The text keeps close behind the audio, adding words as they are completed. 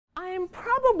I'm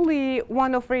probably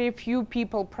one of very few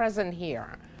people present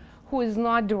here who is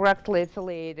not directly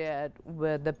affiliated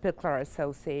with the Pikler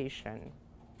Association.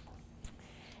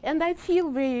 And I feel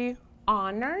very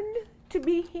honored to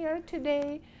be here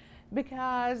today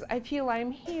because I feel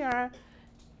I'm here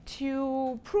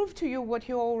to prove to you what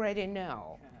you already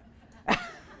know,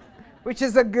 which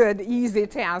is a good, easy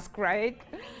task, right?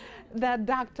 That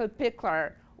Dr.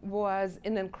 Pikler was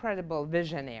an incredible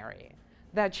visionary,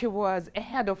 that she was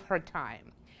ahead of her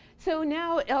time. So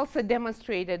now Elsa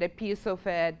demonstrated a piece of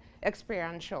it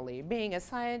experientially. Being a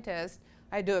scientist,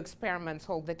 I do experiments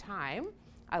all the time.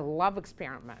 I love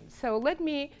experiments. So let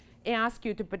me ask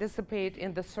you to participate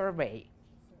in the survey.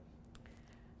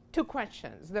 2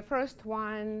 questions. The first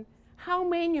one, how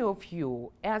many of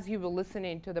you, as you were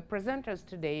listening to the presenters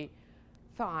today,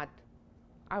 thought,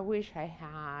 I wish I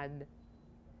had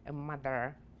a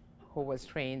mother who was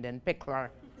trained in Pikler?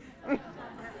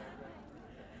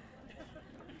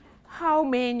 How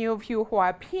many of you who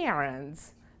are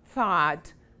parents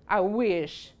thought, I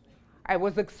wish I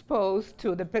was exposed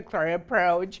to the Pikler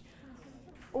approach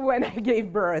when I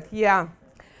gave birth? Yeah.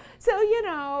 So, you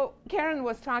know, Karen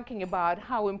was talking about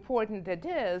how important it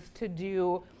is to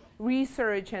do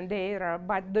research and data,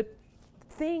 but the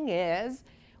thing is,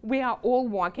 we are all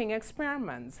walking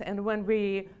experiments. And when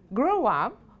we grow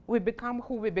up, we become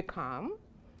who we become.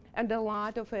 And a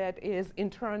lot of it is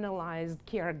internalized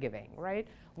caregiving, right?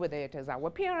 Whether it is our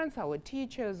parents, our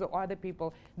teachers, or other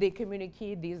people, they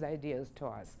communicate these ideas to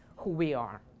us, who we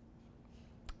are.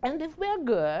 And if we're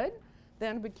good,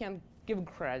 then we can give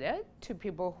credit to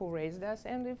people who raised us.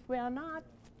 And if we are not,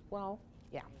 well,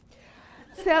 yeah.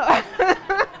 So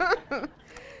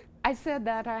I said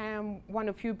that I am one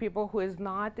of few people who is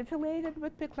not affiliated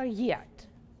with Pikler yet.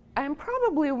 I'm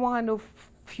probably one of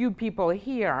few people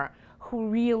here who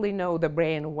really know the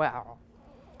brain well,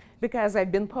 because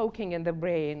I've been poking in the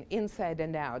brain inside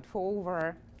and out for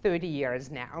over 30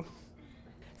 years now.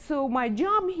 So my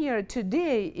job here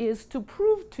today is to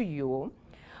prove to you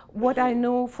what I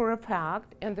know for a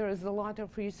fact, and there is a lot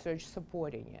of research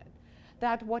supporting it,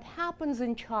 that what happens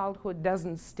in childhood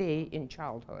doesn't stay in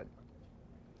childhood.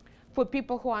 For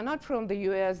people who are not from the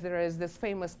US, there is this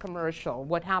famous commercial,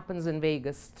 what happens in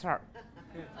Vegas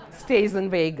stays in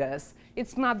Vegas.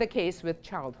 It's not the case with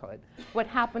childhood. What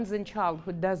happens in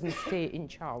childhood doesn't stay in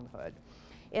childhood.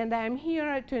 And I'm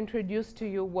here to introduce to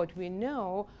you what we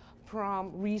know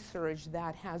from research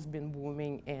that has been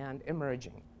booming and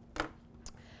emerging.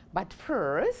 But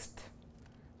first,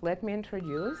 let me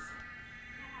introduce.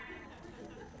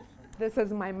 This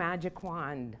is my magic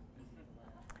wand.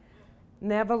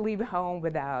 Never leave home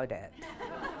without it.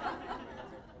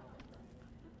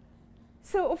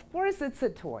 So, of course, it's a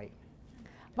toy,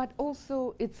 but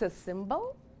also it's a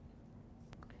symbol.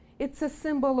 It's a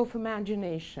symbol of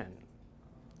imagination.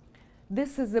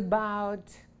 This is about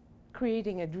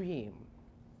creating a dream,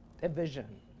 a vision,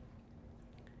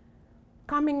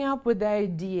 coming up with the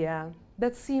idea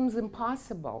that seems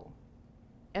impossible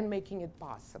and making it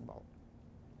possible.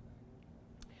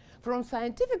 From a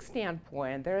scientific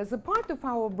standpoint, there is a part of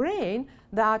our brain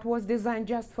that was designed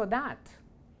just for that.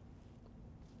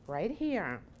 Right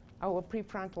here, our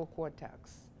prefrontal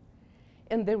cortex.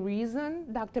 And the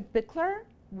reason Dr. Pikler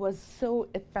was so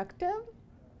effective,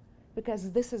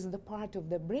 because this is the part of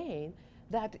the brain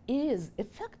that is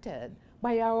affected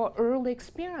by our early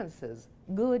experiences,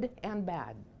 good and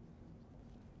bad.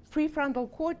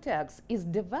 Prefrontal cortex is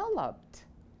developed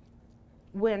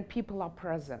when people are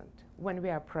present, when we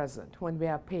are present, when we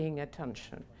are paying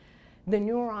attention. The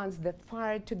neurons that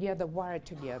fire together, wire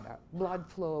together. Blood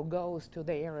flow goes to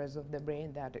the areas of the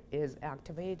brain that is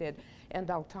activated. And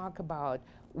I'll talk about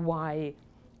why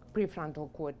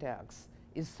prefrontal cortex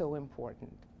is so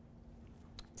important.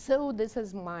 So this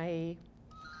is my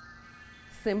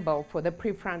symbol for the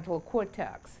prefrontal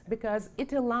cortex, because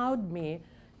it allowed me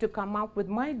to come up with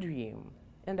my dream.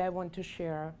 And I want to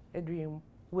share a dream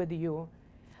with you,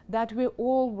 that we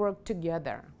all work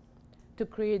together to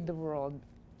create the world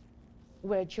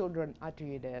where children are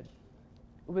treated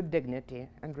with dignity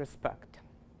and respect.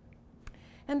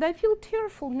 And I feel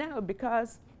tearful now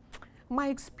because my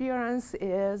experience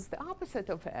is the opposite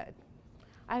of it.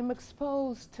 I'm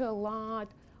exposed to a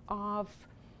lot of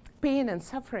pain and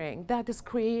suffering that is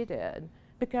created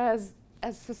because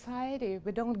as society,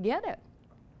 we don't get it.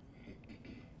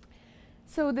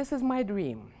 So this is my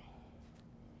dream.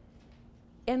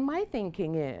 And my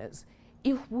thinking is,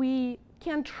 if we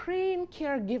can train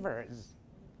caregivers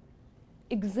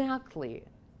exactly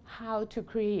how to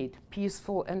create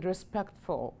peaceful and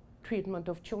respectful treatment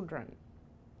of children,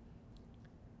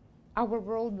 our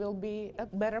world will be a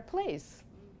better place.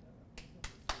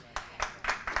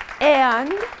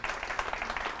 And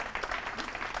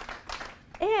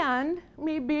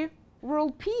maybe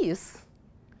world peace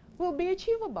will be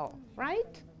achievable,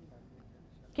 right?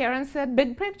 Karen said,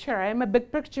 big picture. I'm a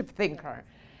big picture thinker.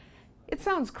 It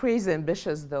sounds crazy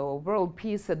ambitious, though, world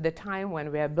peace at the time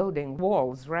when we are building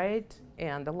walls, right?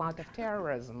 And a lot of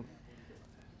terrorism.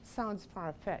 Sounds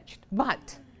far-fetched.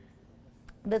 But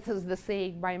this is the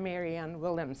saying by Marianne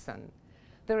Williamson.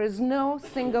 There is no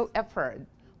single effort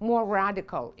more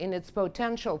radical in its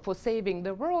potential for saving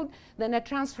the world than a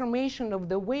transformation of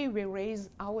the way we raise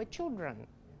our children.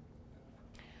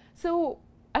 So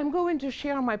I'm going to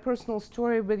share my personal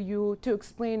story with you to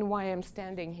explain why I'm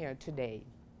standing here today.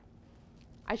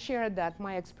 I shared that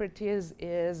my expertise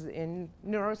is in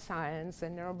neuroscience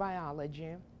and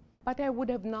neurobiology, but I would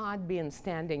have not been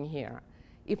standing here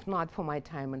if not for my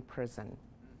time in prison.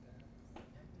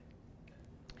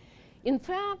 In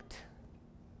fact,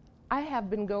 I have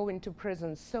been going to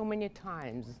prison so many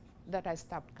times that I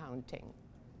stopped counting.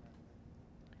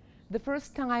 The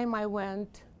first time I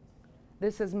went,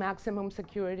 this is maximum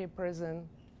security prison,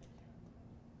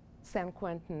 San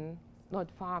Quentin, not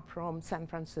far from San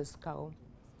Francisco,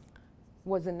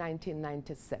 was in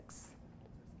 1996.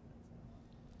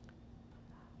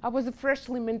 I was a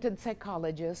freshly minted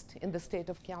psychologist in the state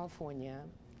of California.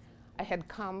 I had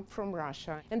come from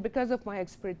Russia, and because of my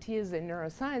expertise in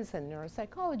neuroscience and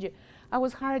neuropsychology, I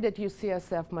was hired at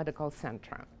UCSF Medical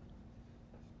Center.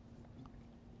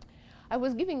 I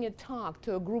was giving a talk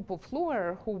to a group of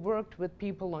lawyers who worked with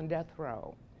people on death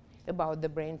row about the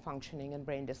brain functioning and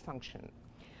brain dysfunction.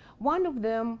 One of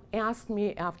them asked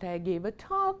me after I gave a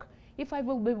talk if I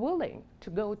will be willing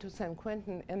to go to San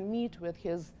Quentin and meet with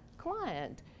his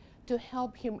client to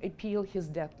help him appeal his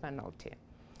death penalty.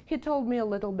 He told me a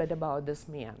little bit about this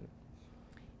man.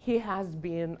 He has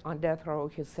been on death row,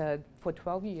 he said, for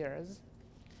 12 years.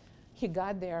 He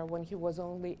got there when he was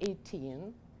only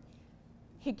 18.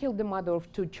 He killed the mother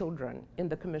of 2 children in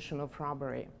the commission of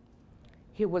robbery.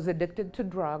 He was addicted to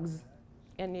drugs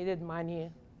and needed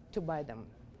money to buy them.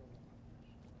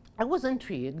 I was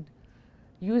intrigued,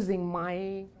 using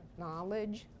my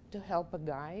knowledge to help a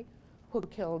guy who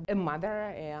killed a mother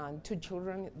and 2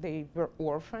 children. They were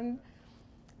orphaned.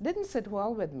 Didn't sit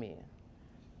well with me.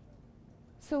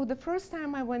 So the first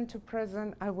time I went to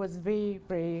prison, I was very,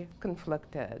 very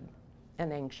conflicted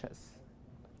and anxious.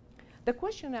 The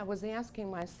question I was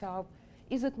asking myself,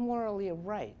 is it morally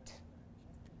right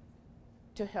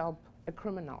to help a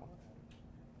criminal?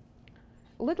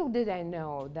 Little did I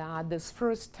know that this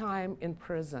first time in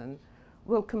prison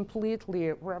will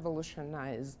completely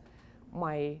revolutionize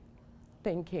my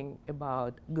thinking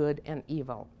about good and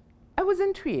evil. I was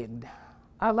intrigued.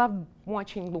 I loved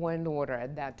watching Law and Order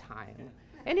at that time.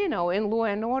 And you know, in Law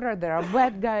and Order, there are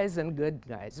bad guys and good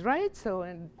guys, right? So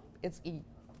it's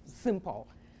simple.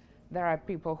 There are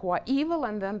people who are evil,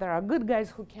 and then there are good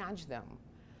guys who catch them.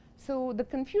 So the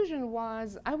confusion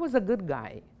was, I was a good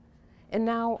guy, and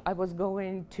now I was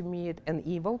going to meet an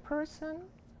evil person.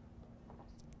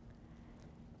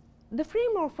 The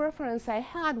frame of reference I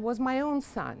had was my own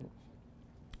son.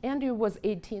 Andrew was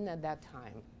 18 at that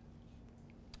time.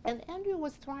 And Andrew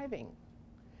was thriving.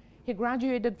 He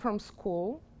graduated from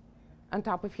school on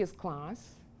top of his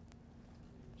class.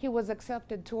 He was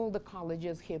accepted to all the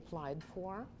colleges he applied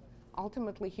for.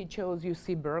 Ultimately, he chose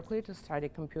UC Berkeley to study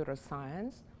computer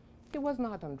science. He was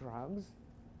not on drugs.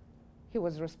 He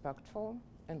was respectful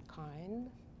and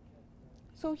kind.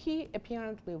 So he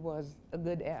apparently was a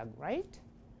good egg, right?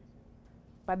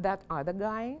 But that other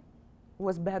guy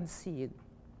was bad seed.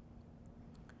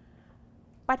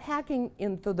 But hacking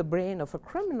into the brain of a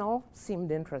criminal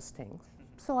seemed interesting,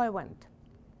 so I went.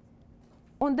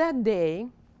 On that day,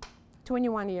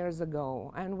 21 years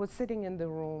ago, I was sitting in the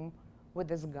room with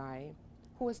this guy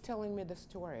who was telling me the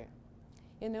story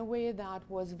in a way that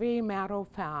was very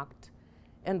matter-of-fact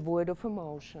and void of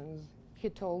emotions. He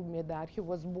told me that he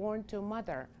was born to a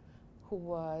mother who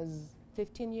was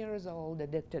 15 years old,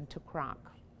 addicted to crack.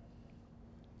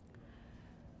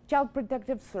 Child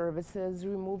Protective Services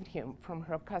removed him from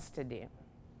her custody.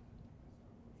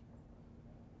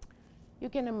 You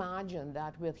can imagine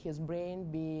that with his brain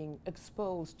being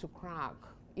exposed to crack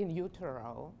in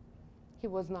utero, he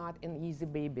was not an easy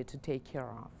baby to take care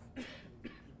of.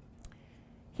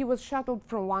 He was shuttled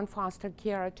from one foster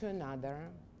care to another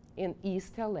in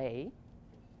East LA.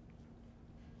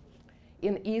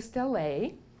 In East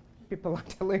LA, people are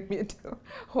telling me to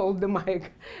hold the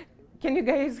mic. Can you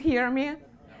guys hear me?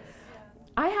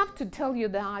 I have to tell you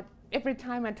that every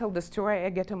time I tell the story, I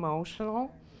get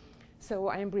emotional. So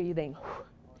I'm breathing.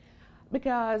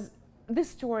 Because this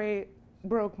story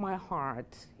broke my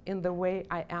heart in the way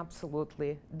I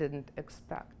absolutely didn't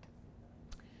expect.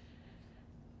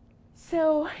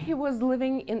 So he was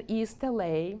living in East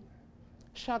LA,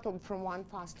 shuttled from one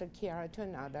foster care to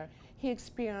another. He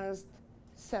experienced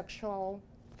sexual,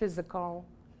 physical,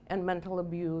 and mental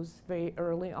abuse very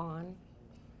early on.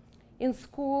 In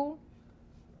school,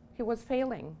 he was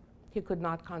failing. He could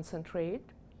not concentrate.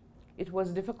 It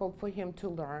was difficult for him to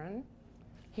learn.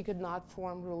 He could not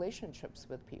form relationships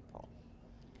with people.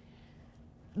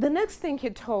 The next thing he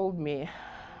told me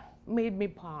made me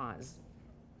pause.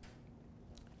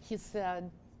 He said,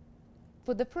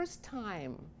 for the first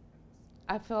time,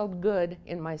 I felt good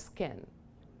in my skin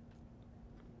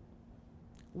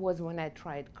was when I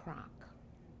tried crack.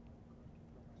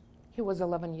 He was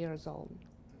 11 years old.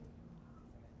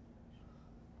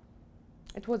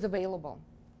 It was available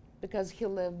because he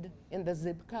lived in the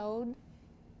zip code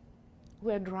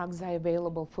where drugs are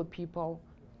available for people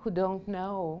who don't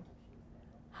know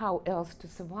how else to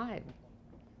survive.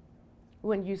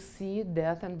 When you see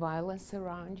death and violence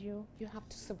around you, you have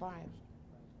to survive.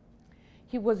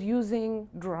 He was using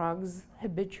drugs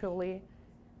habitually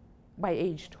by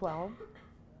age 12.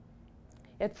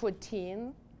 At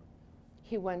 14,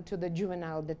 he went to the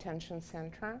juvenile detention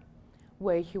center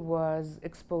where he was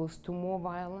exposed to more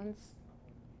violence.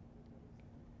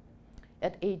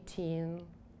 At 18,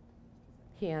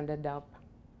 he ended up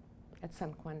at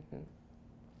San Quentin.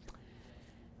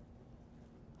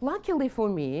 Luckily for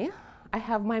me, I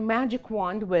have my magic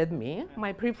wand with me,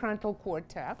 my prefrontal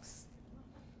cortex.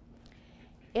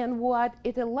 And what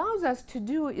it allows us to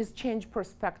do is change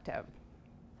perspective.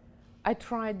 I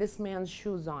tried this man's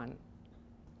shoes on.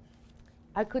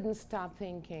 I couldn't stop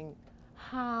thinking,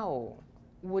 how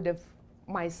would have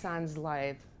my son's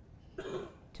life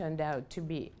turned out to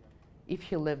be if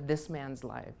he lived this man's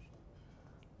life?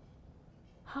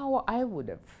 How I would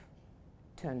have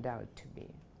turned out to be.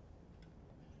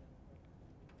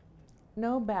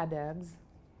 No bad eggs,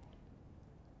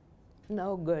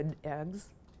 no good eggs.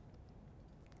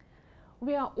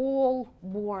 We are all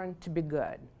born to be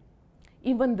good.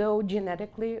 Even though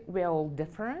genetically we are all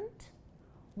different,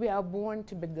 we are born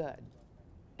to be good.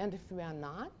 And if we are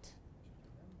not,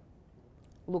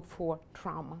 look for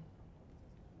trauma.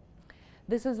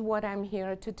 This is what I'm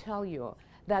here to tell you,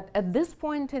 that at this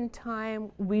point in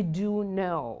time, we do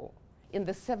know, in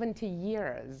the 70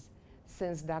 years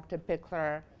since Dr.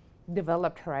 Pikler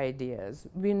developed her ideas,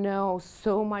 we know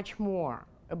so much more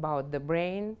about the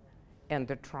brain and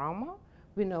the trauma.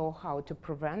 We know how to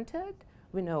prevent it.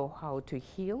 We know how to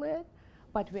heal it,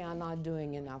 but we are not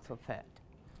doing enough of it.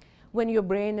 When your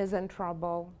brain is in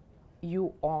trouble,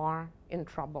 you are in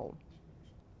trouble.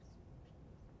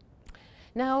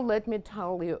 Now let me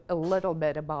tell you a little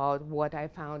bit about what I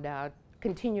found out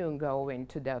continuing going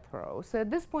to death row. So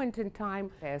at this point in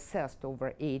time, I assessed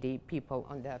over 80 people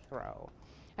on death row.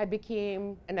 I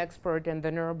became an expert in the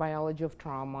neurobiology of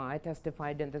trauma. I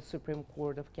testified in the Supreme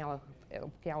Court of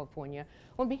California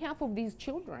on behalf of these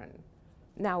children,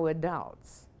 now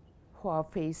adults, who are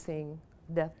facing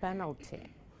death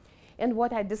penalty. And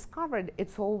what I discovered,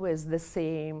 it's always the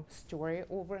same story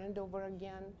over and over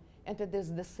again, and it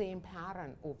is the same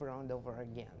pattern over and over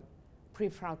again.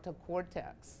 Prefrontal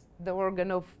cortex, the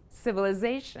organ of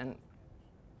civilization,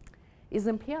 is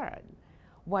impaired.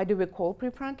 Why do we call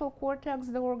prefrontal cortex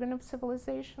the organ of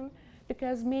civilization?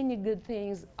 Because many good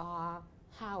things are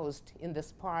housed in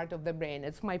this part of the brain.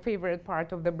 It's my favorite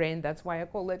part of the brain. That's why I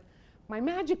call it my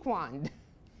magic wand.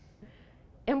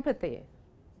 Empathy,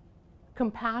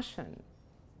 compassion,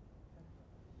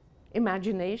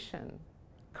 imagination,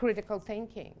 critical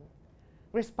thinking,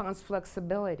 response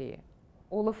flexibility,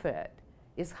 all of it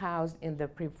is housed in the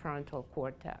prefrontal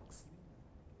cortex.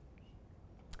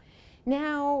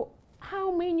 Now,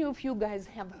 how many of you guys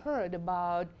have heard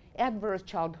about adverse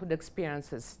childhood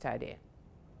experiences study?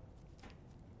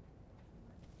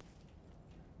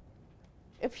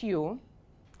 A few.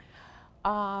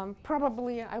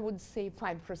 Probably, I would say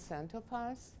 5% of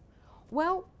us.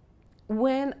 Well,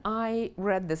 when I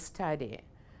read the study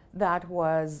that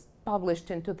was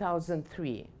published in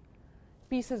 2003,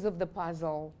 pieces of the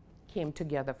puzzle came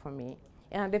together for me.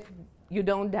 And if you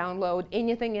don't download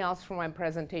anything else from my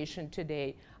presentation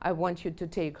today, I want you to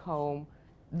take home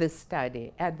this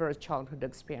study, Adverse Childhood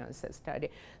Experiences Study.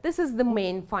 This is the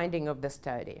main finding of the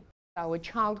study. Our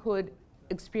childhood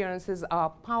experiences are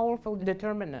powerful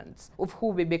determinants of who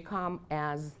we become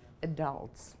as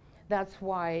adults. That's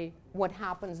why what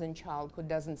happens in childhood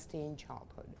doesn't stay in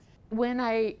childhood. When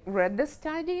I read the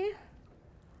study,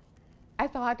 I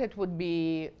thought it would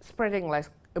be spreading like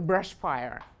a brush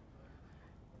fire,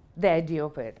 the idea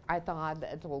of it. I thought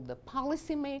that all the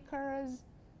policymakers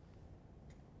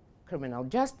criminal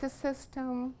justice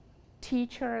system,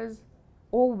 teachers,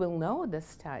 all will know this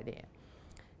study.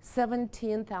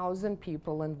 17,000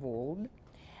 people involved.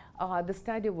 The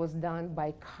study was done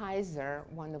by Kaiser,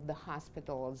 one of the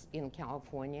hospitals in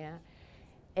California,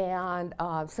 and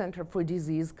Center for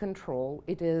Disease Control.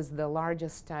 It is the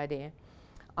largest study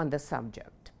on the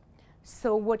subject.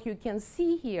 So what you can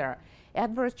see here,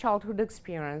 adverse childhood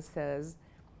experiences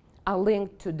are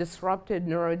linked to disrupted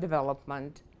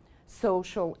neurodevelopment,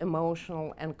 social,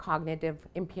 emotional, and cognitive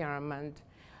impairment,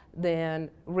 then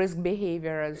risk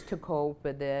behaviors to cope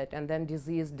with it, and then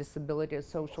disease, disability,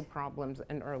 social problems,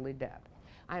 and early death.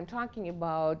 I'm talking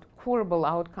about horrible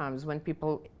outcomes when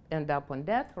people end up on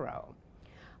death row.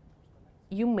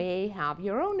 You may have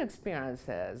your own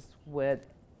experiences with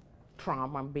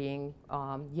trauma being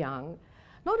young.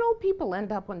 Not all people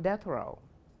end up on death row.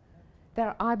 There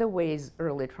are other ways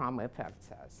early trauma affects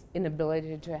us.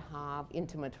 Inability to have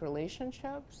intimate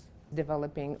relationships,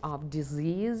 developing of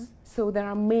disease. So there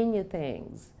are many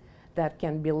things that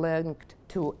can be linked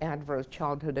to adverse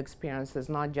childhood experiences,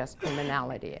 not just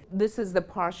criminality. This is the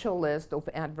partial list of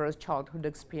adverse childhood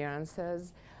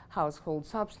experiences: household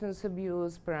substance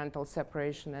abuse, parental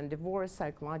separation and divorce,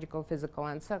 psychological, physical,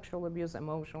 and sexual abuse,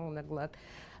 emotional neglect,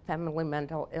 family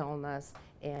mental illness,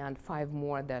 and 5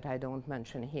 more that I don't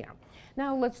mention here.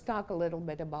 Now let's talk a little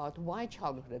bit about why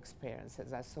childhood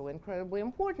experiences are so incredibly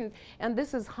important. And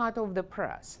this is hot off the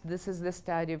press. This is the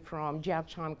study from Jack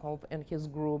Shonkoff and his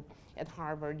group at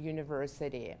Harvard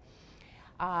University.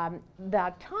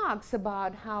 That talks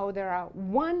about how there are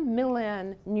 1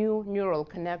 million new neural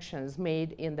connections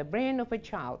made in the brain of a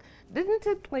child. Didn't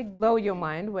it blow your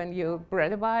mind when you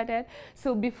read about it?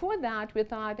 So before that, we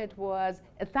thought it was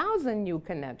 1,000 new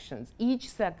connections each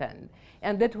second,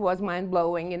 and that was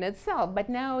mind-blowing in itself. But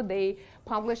now they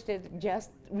published it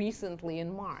just recently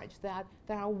in March, that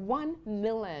there are 1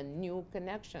 million new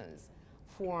connections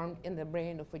formed in the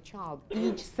brain of a child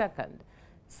each second.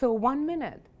 So 1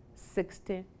 minute.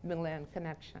 60 million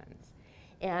connections.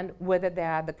 And whether they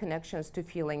are the connections to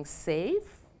feeling safe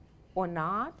or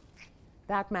not,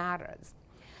 that matters.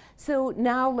 So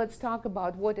now let's talk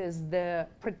about what is the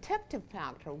protective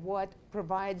factor, what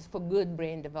provides for good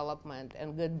brain development.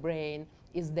 And good brain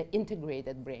is the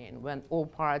integrated brain, when all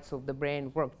parts of the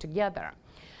brain work together.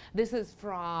 This is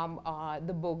from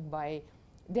the book by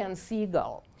Dan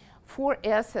Siegel, 4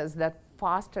 S's that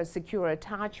foster secure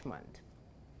attachment.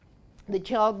 The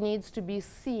child needs to be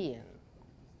seen,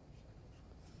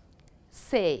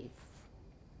 safe,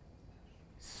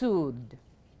 soothed,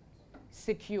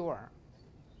 secure.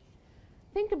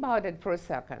 Think about it for a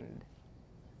second.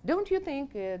 Don't you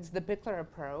think it's the Pikler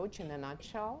approach in a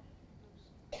nutshell?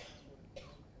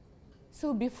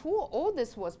 So before all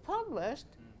this was published,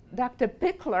 Dr.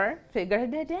 Pikler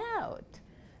figured it out.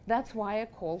 That's why I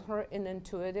called her an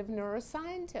intuitive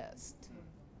neuroscientist.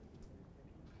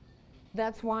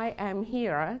 That's why I'm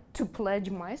here to pledge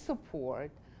my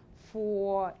support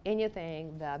for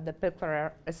anything that the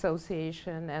Pikler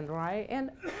Association and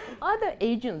other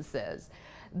agencies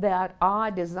that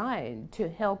are designed to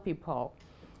help people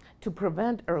to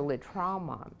prevent early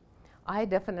trauma. I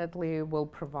definitely will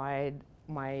provide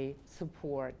my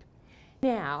support.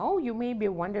 Now, you may be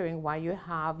wondering why you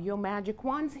have your magic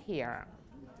wands here.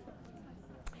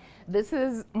 This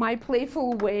is my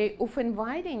playful way of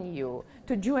inviting you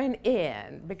to join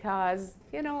in, because,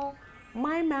 you know,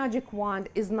 my magic wand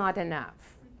is not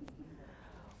enough.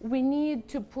 We need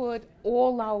to put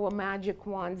all our magic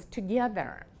wands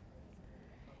together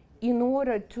in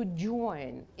order to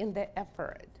join in the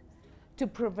effort to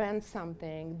prevent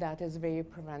something that is very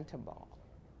preventable.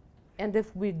 And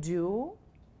if we do,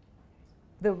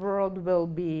 the world will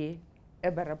be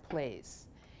a better place.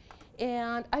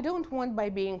 And I don't want, by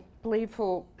being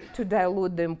playful, to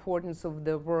dilute the importance of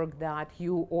the work that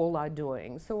you all are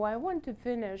doing. So I want to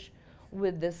finish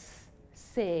with this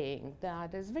saying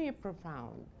that is very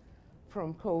profound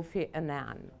from Kofi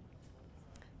Annan.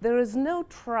 There is no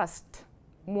trust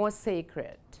more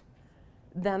sacred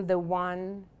than the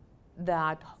one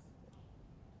that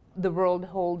the world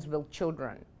holds with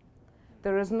children.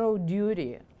 There is no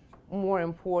duty more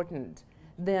important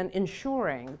than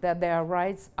ensuring that their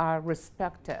rights are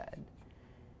respected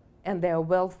and their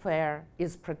welfare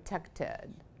is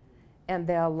protected and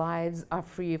their lives are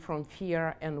free from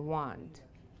fear and want,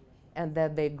 and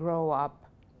that they grow up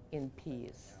in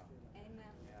peace. Amen.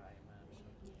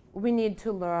 We need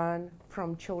to learn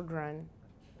from children.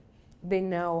 They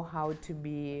know how to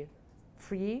be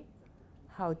free,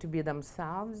 how to be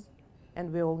themselves,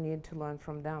 and we all need to learn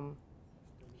from them.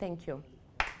 Thank you.